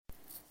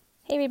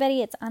Hey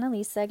everybody, it's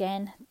Annalisa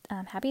again.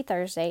 Happy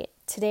Thursday.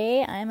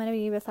 Today I'm going to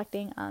be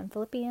reflecting on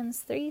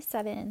Philippians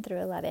 3:7 through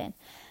 11.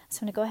 So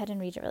I'm going to go ahead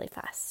and read it really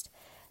fast.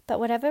 But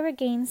whatever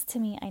gains to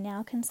me, I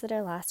now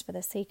consider loss for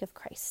the sake of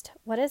Christ.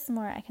 What is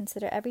more, I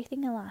consider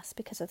everything a loss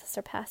because of the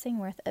surpassing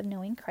worth of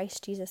knowing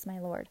Christ Jesus my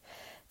Lord,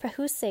 for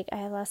whose sake I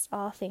have lost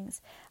all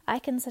things. I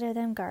consider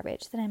them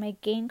garbage, that I may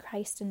gain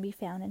Christ and be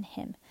found in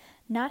him,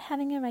 not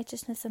having a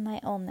righteousness of my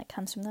own that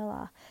comes from the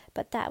law,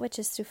 but that which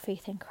is through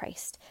faith in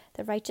Christ,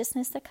 the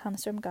righteousness that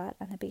comes from God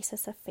on the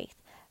basis of faith.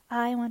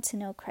 I want to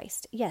know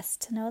Christ, yes,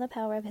 to know the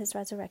power of his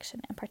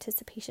resurrection and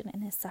participation in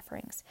his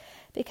sufferings,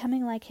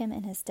 becoming like him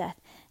in his death,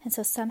 and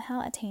so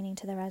somehow attaining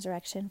to the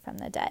resurrection from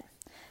the dead.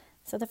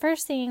 So the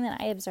first thing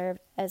that I observed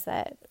is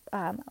that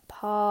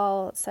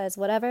Paul says,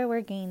 whatever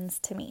were gains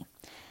to me.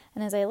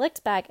 And as I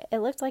looked back, it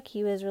looked like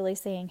he was really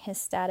saying his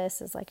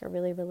status is like a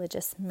really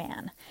religious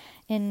man.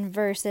 In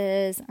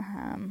verses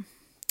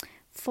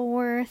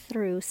 4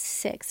 through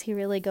 6, he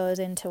really goes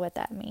into what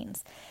that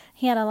means.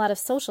 He had a lot of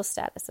social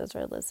status as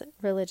a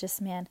religious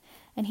man,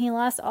 and he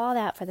lost all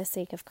that for the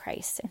sake of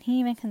Christ. And he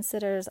even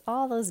considers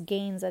all those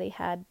gains that he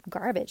had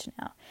garbage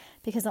now,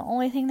 because the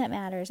only thing that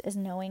matters is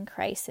knowing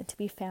Christ and to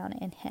be found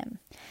in him.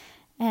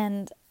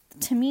 And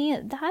to me,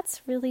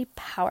 that's really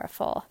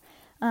powerful.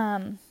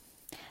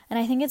 And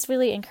I think it's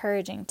really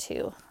encouraging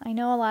too. I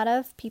know a lot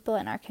of people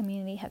in our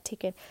community have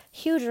taken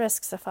huge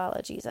risks to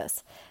follow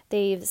Jesus.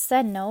 They've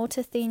said no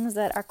to things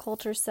that our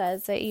culture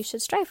says that you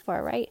should strive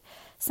for, right?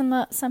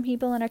 Some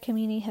people in our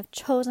community have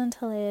chosen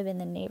to live in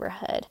the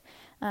neighborhood.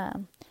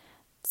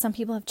 Some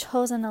people have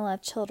chosen to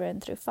love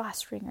children through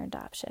fostering or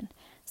adoption.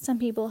 Some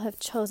people have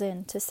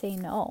chosen to say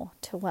no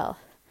to wealth.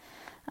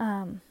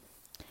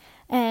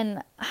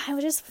 And I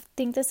would just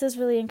think this is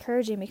really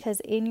encouraging because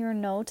in your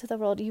no to the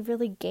world, you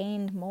really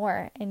gained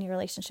more in your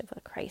relationship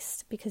with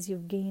Christ because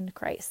you've gained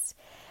Christ.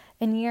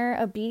 In your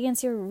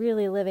obedience, you're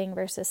really living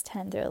verses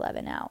 10 through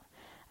 11 out.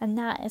 And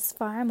that is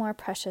far more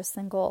precious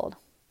than gold.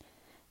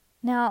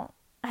 Now,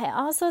 I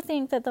also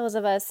think that those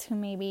of us who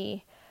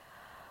maybe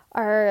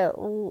our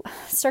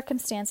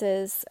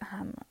circumstances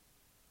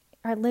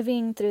are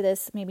living through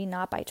this maybe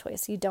not by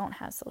choice. You don't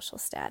have social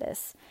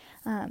status.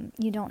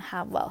 You don't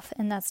have wealth,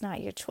 and that's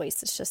not your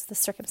choice. It's just the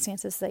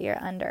circumstances that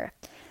you're under.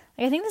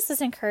 I think this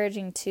is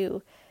encouraging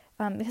too,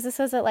 because it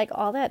says that like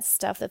all that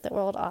stuff that the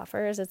world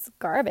offers, it's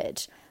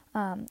garbage.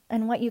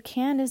 And what you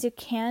can is you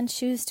can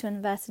choose to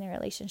invest in your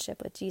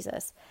relationship with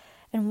Jesus,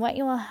 and what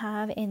you will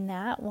have in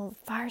that will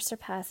far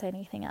surpass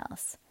anything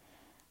else.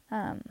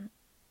 And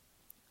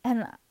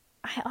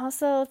I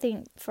also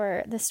think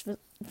for this,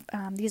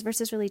 these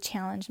verses really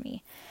challenge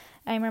me.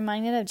 I'm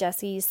reminded of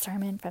Jesse's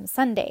sermon from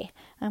Sunday,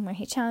 where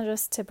he challenged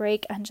us to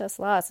break unjust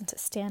laws and to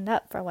stand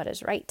up for what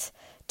is right,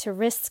 to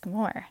risk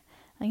more.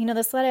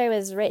 This letter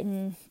was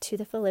written to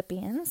the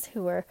Philippians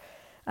who were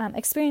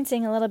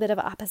experiencing a little bit of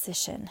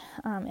opposition.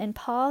 And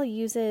Paul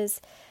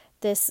uses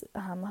this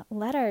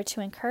letter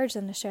to encourage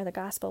them to share the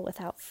gospel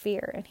without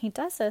fear. And he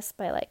does this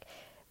by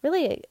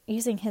really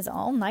using his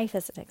own life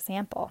as an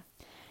example.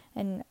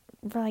 And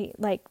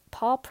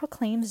Paul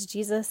proclaims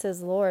Jesus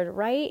as Lord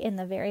right in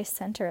the very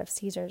center of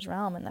Caesar's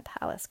realm in the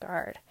palace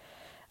guard.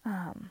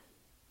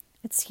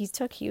 He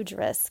took huge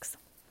risks.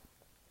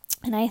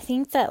 And I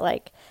think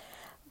that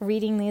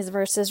reading these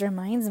verses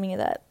reminds me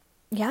that,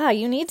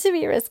 you need to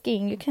be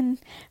risking. You can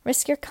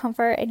risk your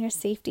comfort and your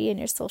safety and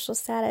your social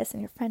status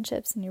and your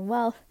friendships and your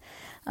wealth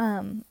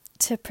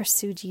to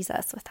pursue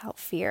Jesus without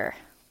fear.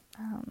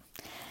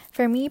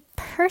 For me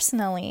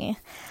personally,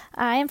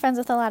 I am friends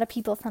with a lot of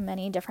people from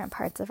many different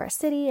parts of our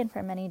city and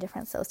from many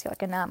different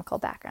socioeconomical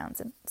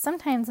backgrounds. And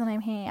sometimes when I'm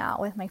hanging out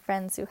with my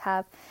friends who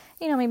have,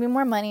 maybe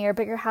more money or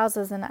bigger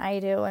houses than I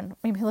do and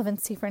maybe live in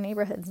safer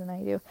neighborhoods than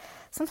I do,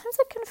 sometimes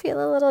I can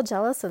feel a little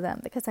jealous of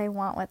them because I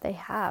want what they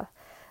have.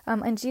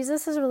 And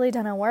Jesus has really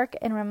done a work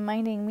in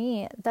reminding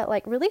me that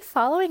really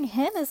following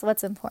him is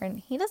what's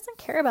important. He doesn't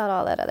care about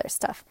all that other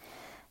stuff.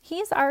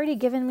 He's already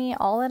given me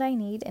all that I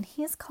need, and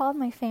he has called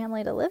my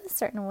family to live a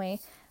certain way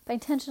by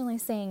intentionally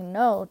saying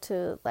no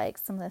to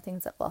some of the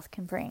things that wealth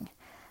can bring.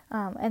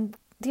 And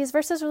these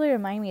verses really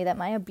remind me that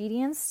my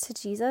obedience to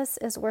Jesus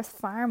is worth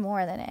far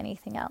more than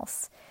anything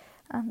else.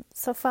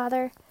 So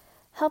Father,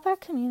 help our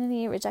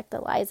community reject the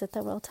lies that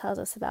the world tells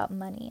us about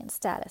money and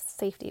status,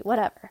 safety,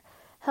 whatever.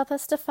 Help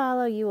us to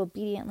follow you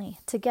obediently,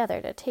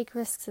 together, to take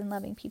risks in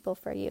loving people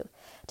for you,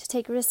 to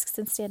take risks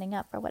in standing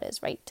up for what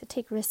is right, to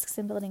take risks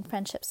in building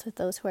friendships with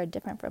those who are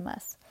different from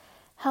us.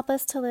 Help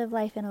us to live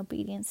life in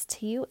obedience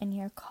to you and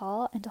your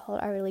call, and to hold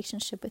our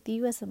relationship with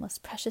you as the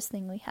most precious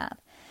thing we have.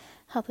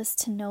 Help us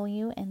to know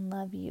you and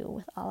love you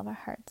with all of our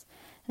hearts.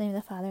 In the name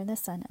of the Father, and the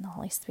Son, and the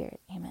Holy Spirit.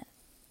 Amen.